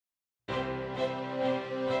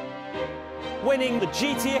winning the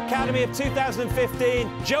GT Academy of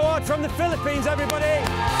 2015. Gerard from the Philippines, everybody!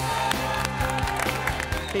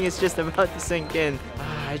 I think it's just about to sink in.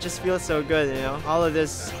 I just feel so good, you know. All of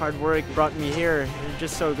this hard work brought me here. I'm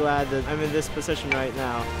just so glad that I'm in this position right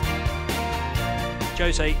now.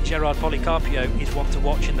 Gerard Policarpio is one to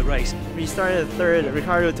watch in the race. We started third.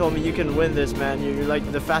 Ricardo told me, you can win this, man. You're like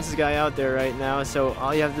the fastest guy out there right now, so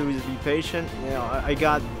all you have to do is be patient. You know, I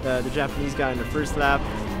got the Japanese guy in the first lap,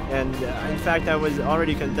 and in fact I was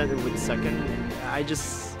already contented with second. I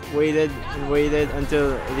just waited and waited until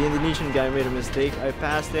the Indonesian guy made a mistake. I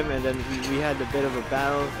passed him, and then we had a bit of a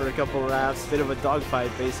battle for a couple of laps, a bit of a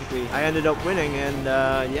dogfight basically. I ended up winning, and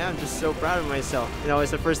yeah, I'm just so proud of myself. You know,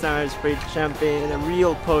 it's the first time I've sprayed champagne in a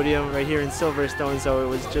real podium right here in Silverstone, so it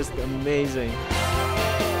was just amazing.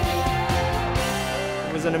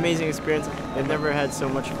 It was an amazing experience. I've never had so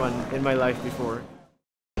much fun in my life before.